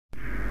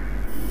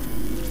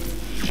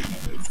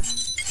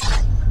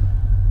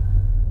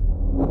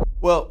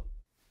Well,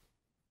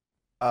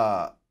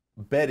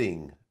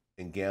 betting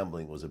and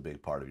gambling was a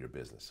big part of your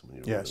business when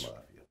you were with the Yes.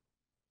 Mafia.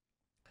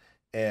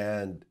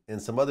 And in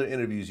some other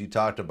interviews, you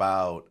talked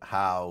about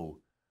how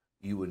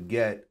you would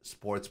get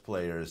sports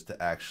players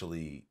to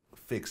actually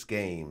fix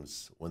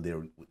games when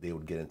they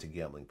would get into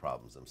gambling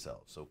problems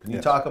themselves. So can you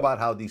Yes. talk about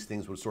how these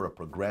things would sort of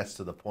progress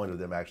to the point of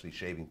them actually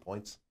shaving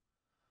points?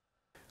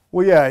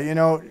 Well, yeah,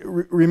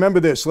 remember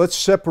this. Let's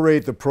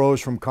separate the pros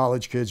from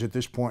college kids at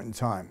this point in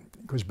time.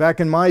 Because back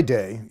in my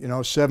day,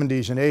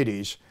 70s and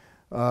 80s,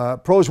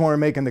 pros weren't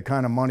making the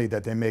kind of money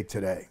that they make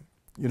today.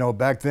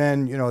 Back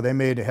then, they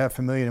made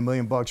 $500,000, $1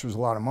 million was a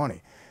lot of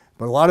money.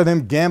 But a lot of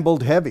them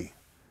gambled heavy.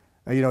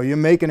 You're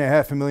making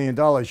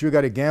 $500,000, you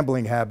got a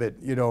gambling habit,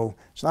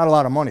 it's not a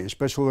lot of money,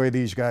 especially the way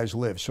these guys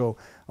live. So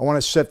I want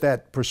to set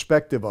that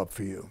perspective up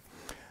for you.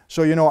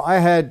 So,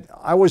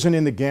 I wasn't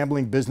in the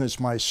gambling business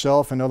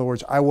myself. In other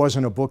words, I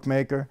wasn't a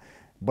bookmaker,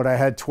 but I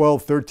had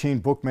 12, 13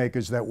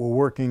 bookmakers that were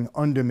working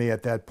under me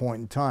at that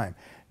point in time.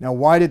 Now,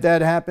 why did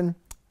that happen?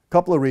 A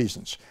couple of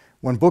reasons.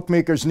 When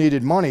bookmakers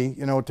needed money,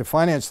 to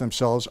finance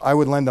themselves, I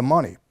would lend them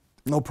money,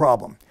 no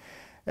problem.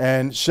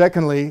 And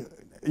secondly,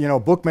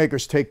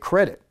 bookmakers take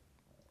credit.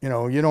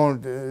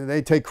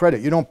 They take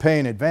credit. You don't pay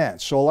in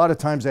advance. So a lot of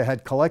times they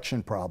had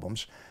collection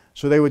problems,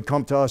 so they would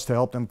come to us to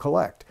help them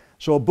collect.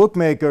 So a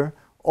bookmaker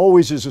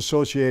always is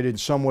associated in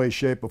some way,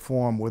 shape, or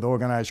form with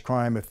organized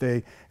crime if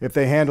they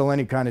handle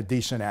any kind of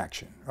decent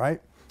action,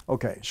 right?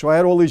 Okay, so I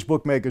had all these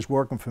bookmakers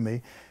working for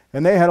me,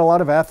 and they had a lot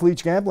of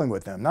athletes gambling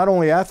with them. Not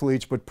only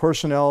athletes, but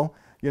personnel,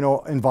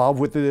 involved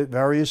with the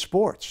various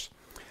sports.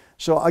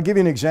 So I'll give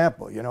you an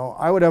example.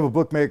 I would have a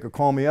bookmaker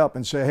call me up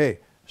and say, hey,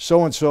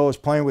 so-and-so is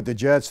playing with the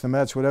Jets, the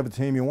Mets, whatever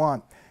team you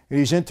want, and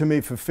he's into me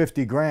for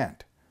 50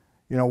 grand.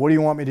 What do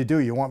you want me to do?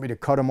 You want me to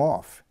cut him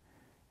off?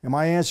 And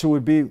my answer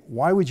would be,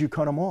 why would you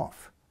cut him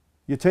off?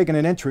 You're taking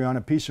an entry on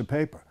a piece of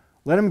paper.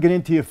 Let him get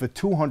into you for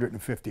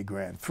 250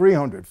 grand,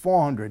 300,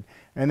 400,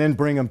 and then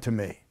bring him to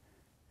me,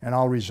 and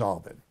I'll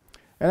resolve it.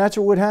 And that's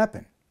what would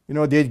happen.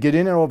 They'd get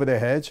in and over their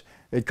heads.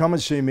 They'd come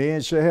and see me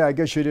and say, hey, I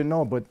guess you didn't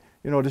know, but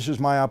this is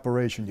my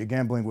operation. You're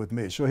gambling with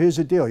me. So here's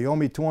the deal. You owe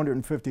me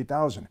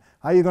 $250,000.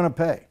 How are you going to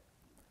pay?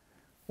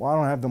 Well, I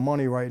don't have the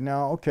money right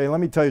now. Okay,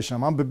 let me tell you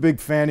something. I'm a big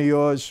fan of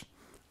yours.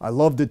 I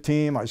love the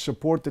team. I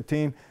support the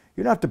team.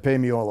 You don't have to pay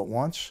me all at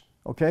once,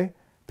 okay?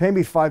 Pay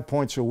me 5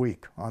 points a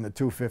week on the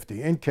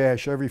 $250 in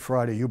cash every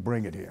Friday. You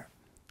bring it here.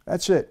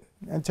 That's it.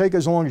 And take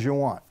as long as you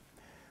want.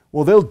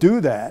 Well, they'll do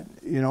that,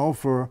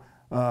 for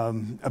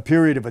a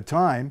period of a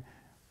time.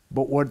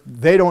 But what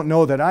they don't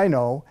know that I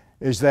know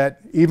is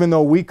that even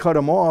though we cut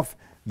them off,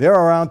 they're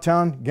around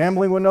town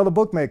gambling with another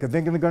bookmaker,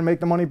 thinking they're going to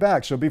make the money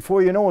back. So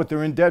before you know it,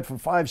 they're in debt for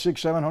 $500,000,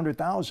 $600,000,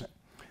 $700,000.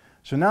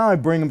 So now I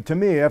bring them to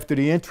me after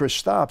the interest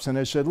stops, and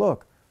I said,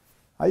 look,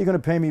 how are you going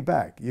to pay me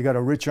back? You got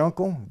a rich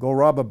uncle? Go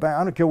rob a bank.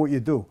 I don't care what you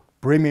do.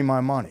 Bring me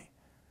my money.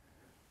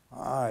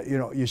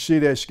 You see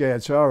they're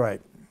scared. So, all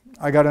right,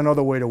 I got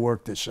another way to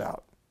work this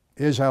out.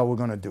 Here's how we're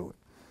going to do it.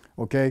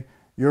 Okay,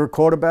 you're a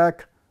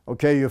quarterback.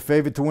 Okay, you're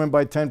favored to win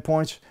by 10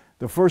 points.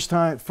 The first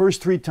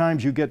 3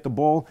 times you get the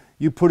ball,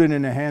 you put it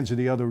in the hands of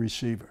the other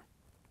receiver.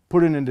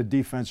 Put it in the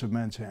defensive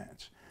men's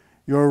hands.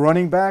 You're a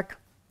running back.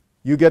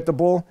 You get the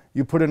ball,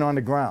 you put it on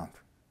the ground.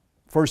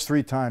 First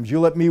 3 times. You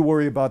let me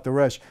worry about the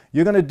rest.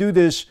 You're going to do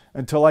this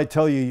until I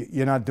tell you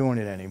you're not doing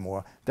it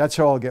anymore. That's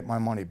how I'll get my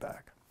money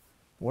back.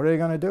 What are they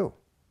going to do?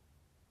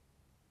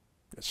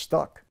 They're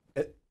stuck.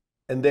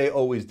 And they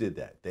always did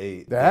that.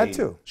 They had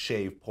to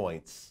shave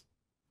points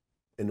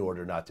in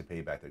order not to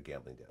pay back their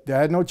gambling debt. They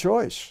had no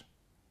choice.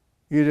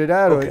 Either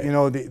that Okay.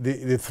 or,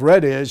 the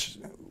threat is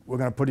we're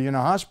going to put you in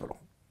a hospital,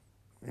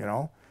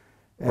 And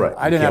Right.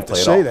 I didn't have to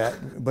say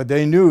that, but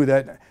they knew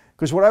that.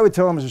 Because what I would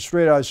tell them is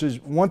straight out, I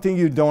says, one thing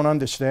you don't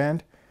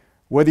understand,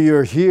 whether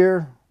you're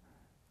here,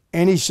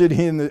 any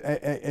city in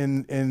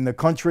the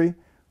country,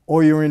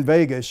 or you're in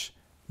Vegas,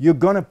 you're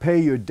going to pay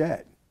your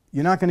debt.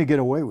 You're not going to get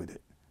away with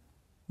it.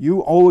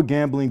 You owe a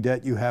gambling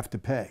debt you have to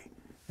pay.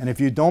 And if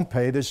you don't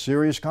pay, there's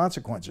serious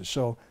consequences.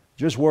 So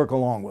just work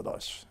along with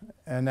us.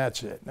 And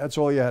that's it. That's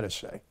all you had to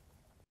say.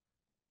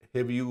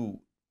 Have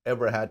you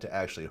ever had to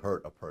actually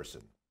hurt a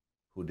person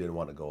who didn't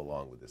want to go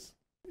along with this?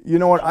 You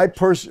know what,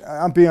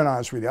 I'm being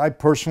honest with you. I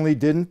personally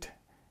didn't,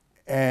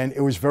 and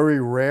it was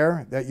very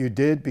rare that you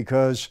did,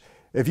 because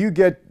if you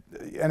get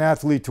an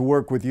athlete to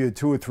work with you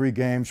 2 or 3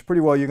 games,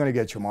 pretty well you're going to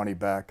get your money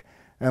back,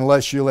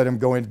 unless you let him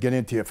go and get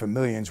into you for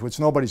millions, which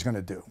nobody's going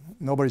to do.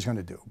 Nobody's going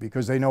to do,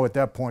 because they know at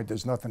that point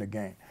there's nothing to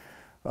gain.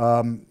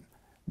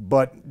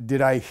 But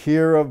did I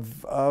hear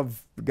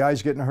of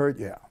guys getting hurt?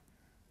 Yeah.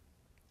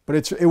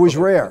 But it was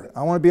rare.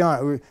 I want to be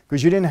honest,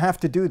 because you didn't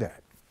have to do that.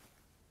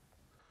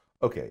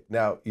 Okay,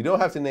 now you don't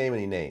have to name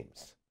any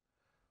names,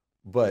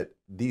 but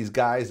these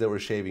guys that were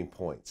shaving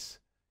points,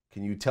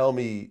 can you tell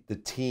me the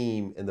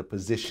team and the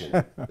position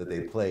that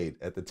they played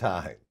at the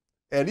time?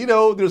 And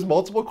there's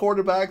multiple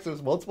quarterbacks,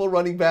 there's multiple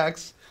running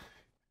backs.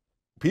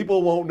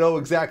 People won't know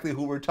exactly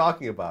who we're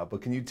talking about,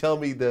 but can you tell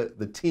me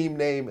the team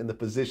name and the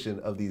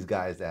position of these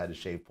guys that had to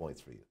shave points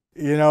for you?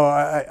 You know,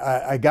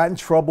 I got in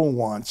trouble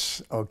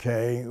once,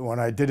 okay, when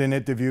I did an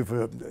interview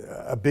for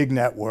a big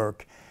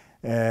network,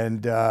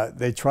 and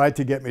they tried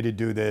to get me to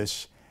do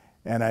this.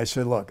 And I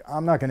said, look,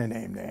 I'm not going to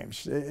name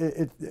names.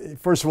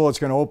 First of all, it's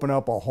going to open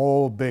up a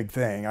whole big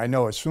thing. I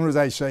know as soon as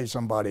I say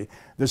somebody,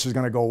 this is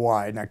going to go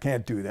wide, and I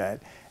can't do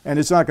that. And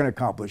it's not going to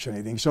accomplish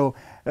anything. So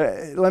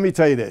let me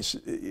tell you this.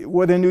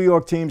 Were there New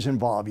York teams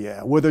involved?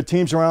 Yeah. Were there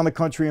teams around the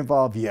country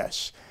involved?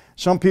 Yes.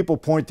 Some people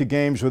point to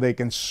games where they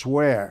can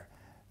swear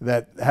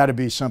that had to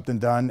be something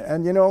done.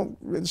 And, you know,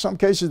 in some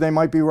cases they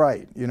might be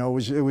right. You know,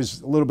 it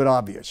was a little bit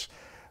obvious.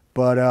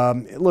 But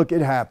look,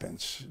 it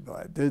happens.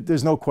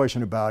 There's no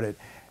question about it.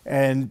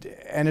 And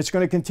it's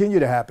going to continue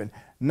to happen.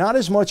 Not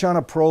as much on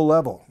a pro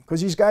level,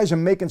 because these guys are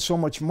making so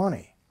much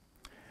money.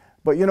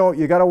 But, you know,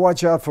 you got to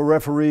watch out for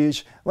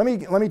referees. Let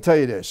me tell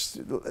you this.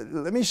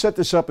 Let me set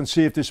this up and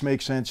see if this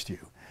makes sense to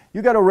you.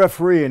 You got a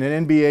referee in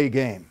an NBA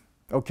game,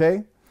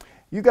 okay?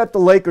 You got the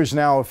Lakers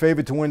now a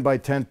favorite to win by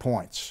 10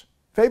 points.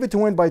 Favorite to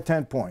win by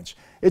 10 points.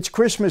 It's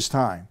Christmas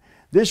time.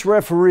 This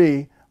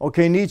referee,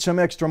 okay, needs some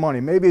extra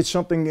money. Maybe it's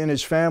something in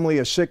his family,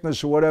 a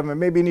sickness or whatever.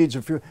 Maybe he needs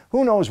a few.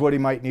 Who knows what he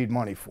might need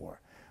money for?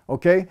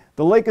 Okay?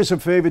 The Lakers are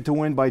favored to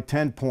win by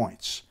 10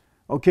 points.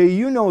 Okay,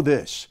 you know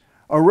this.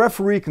 A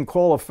referee can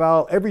call a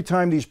foul every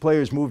time these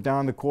players move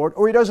down the court,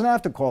 or he doesn't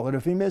have to call it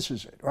if he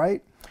misses it,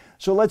 right?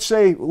 So let's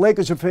say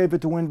Lakers are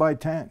favored to win by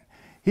 10.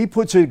 He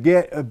puts a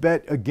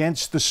bet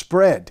against the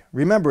spread.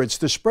 Remember, it's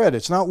the spread.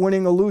 It's not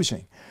winning or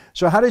losing.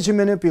 So how does he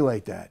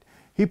manipulate that?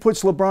 He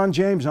puts LeBron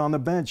James on the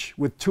bench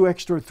with 3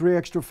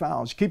 extra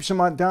fouls. Keeps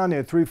him down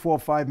there 3, 4,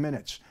 5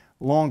 minutes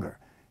longer.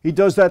 He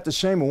does that the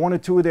same with 1 or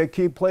 2 of their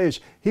key players.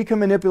 He can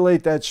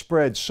manipulate that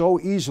spread so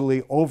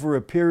easily over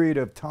a period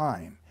of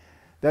time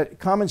that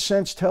common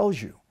sense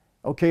tells you,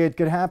 okay, it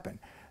could happen.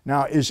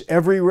 Now, is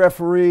every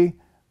referee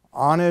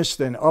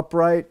honest and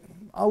upright?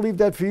 I'll leave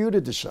that for you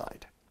to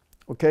decide.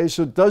 Okay,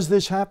 so does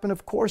this happen?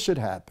 Of course it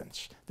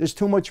happens. There's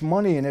too much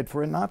money in it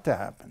for it not to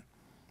happen.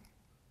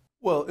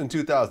 Well, in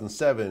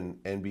 2007,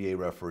 NBA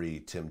referee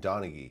Tim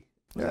Donaghy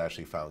was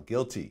actually found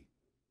guilty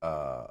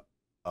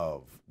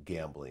of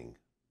gambling.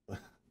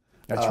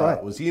 That's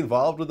right. Was he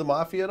involved with the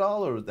Mafia at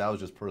all, or that was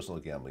just personal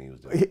gambling he was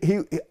doing?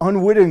 He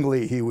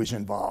unwittingly he was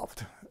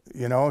involved.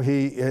 You know,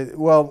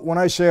 well, when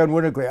I say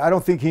unwittingly, I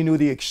don't think he knew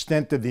the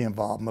extent of the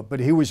involvement, but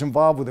he was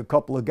involved with a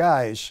couple of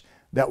guys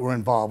that were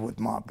involved with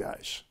mob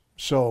guys.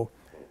 So,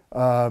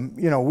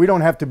 you know, we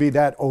don't have to be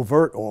that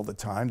overt all the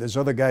time. There's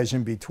other guys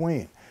in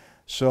between.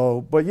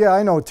 So, but yeah,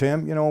 I know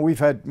Tim. You know, we've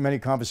had many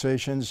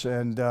conversations,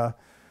 and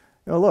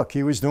you know, look,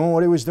 he was doing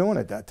what he was doing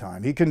at that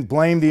time. He can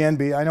blame the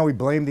NBA. I know he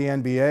blamed the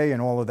NBA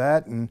and all of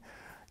that, and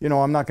you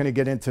know, I'm not going to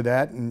get into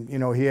that. And you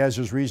know, he has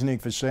his reasoning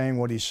for saying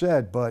what he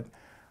said. But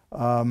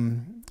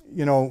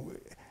you know,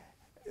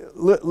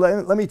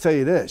 let me tell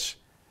you this: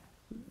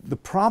 the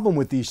problem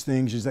with these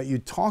things is that you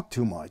talk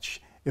too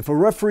much. If a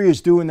referee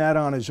is doing that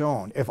on his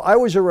own, if I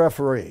was a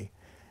referee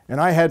and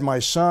I had my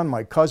son,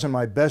 my cousin,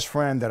 my best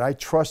friend that I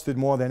trusted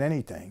more than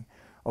anything,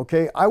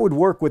 okay, I would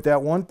work with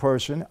that one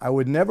person. I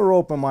would never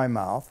open my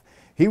mouth.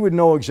 He would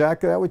know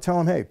exactly. I would tell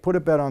him, hey, put a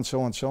bet on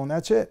so-and-so, and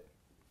that's it.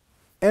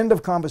 End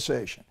of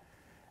conversation.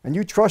 And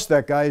you trust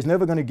that guy. He's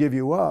never going to give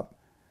you up.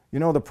 You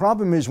know, the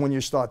problem is when you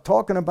start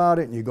talking about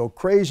it and you go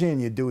crazy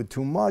and you do it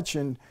too much,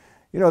 and,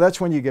 you know, that's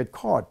when you get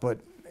caught. But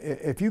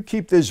if you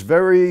keep this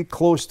very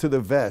close to the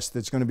vest,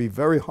 it's going to be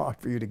very hard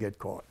for you to get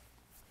caught.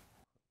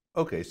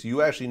 Okay, so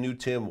you actually knew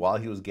Tim while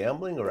he was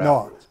gambling or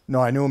No, afterwards?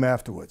 no, I knew him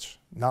afterwards,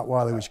 not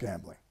while he was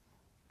gambling.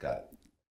 Got it.